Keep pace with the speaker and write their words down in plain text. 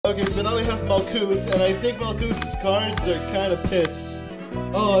Okay, so now we have Malkuth, and I think Malkuth's cards are kind of piss.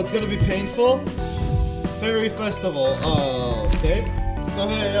 Oh, it's gonna be painful? Fairy Festival. Oh, okay. So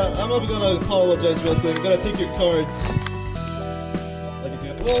hey, I'm not gonna apologize real quick. I'm gonna take your cards. Like you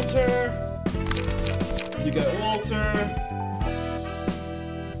get Walter. You get Walter.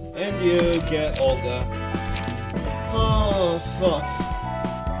 And you get Olga. Oh,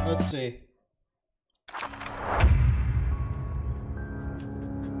 fuck. Let's see.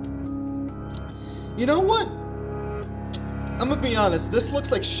 You know what? I'm gonna be honest, this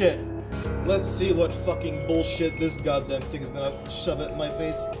looks like shit. Let's see what fucking bullshit this goddamn thing is gonna shove it in my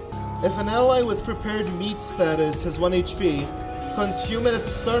face. If an ally with prepared meat status has 1 HP, consume it at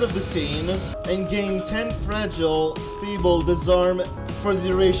the start of the scene, and gain 10 fragile, feeble, disarm for the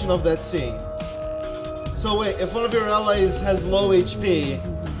duration of that scene. So wait, if one of your allies has low HP,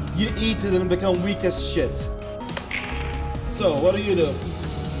 you eat it and become weak as shit. So, what do?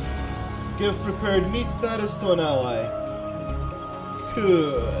 Give prepared meat status to an ally.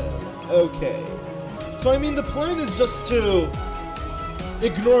 Cool. Okay. So I mean the plan is just to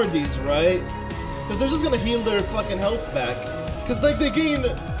ignore these, right? Because they're just gonna heal their fucking health back. Because like they gain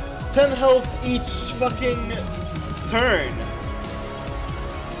 10 health each fucking turn.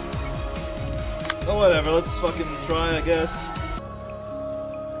 Oh whatever, let's fucking try I guess.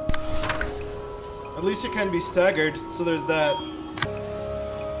 At least you can be staggered, so there's that.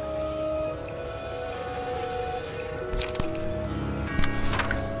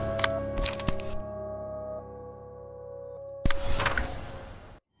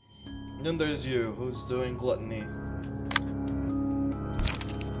 And then there's you, who's doing gluttony.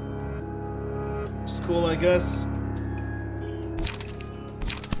 Which is cool, I guess.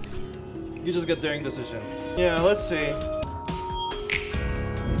 You just get daring decision. Yeah, let's see.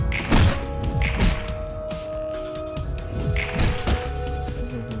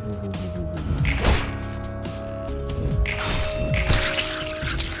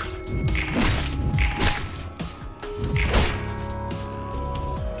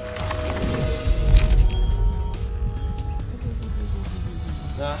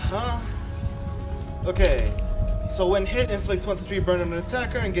 Okay, so when hit, inflict 23 burn on an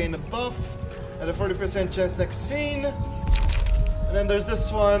attacker and gain a buff at a 40% chance next scene. And then there's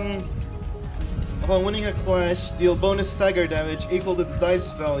this one. Upon winning a clash, deal bonus stagger damage equal to the dice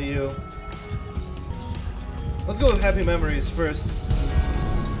value. Let's go with Happy Memories first.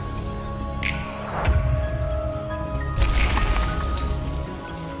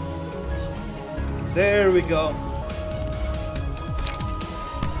 There we go.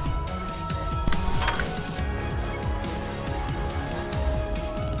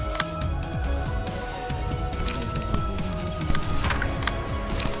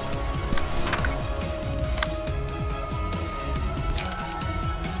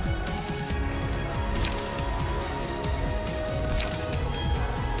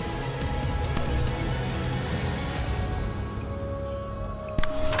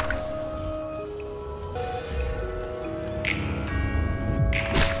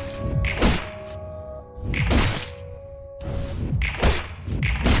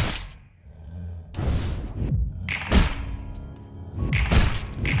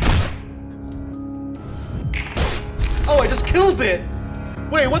 Oh, I just killed it!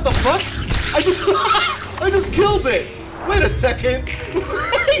 Wait, what the fuck? I just killed it! Wait a second!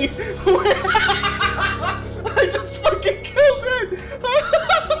 Wait! I just fucking killed it!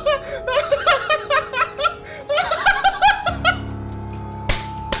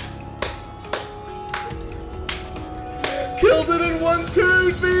 Killed it in 1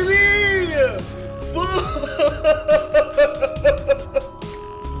 turn, baby!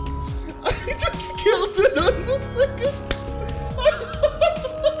 I just killed it on the second.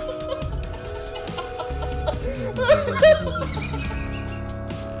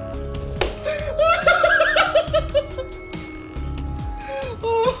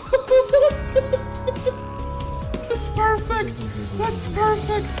 That's perfect. That's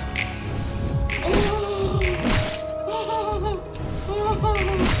perfect.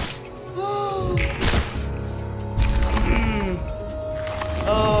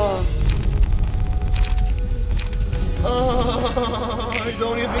 I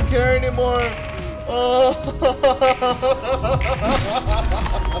don't even care anymore.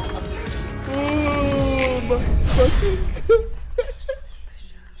 Ooh, my fucking.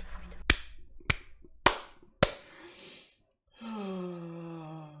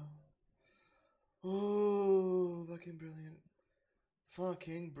 Ooh, fucking brilliant.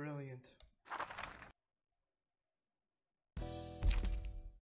 Fucking brilliant.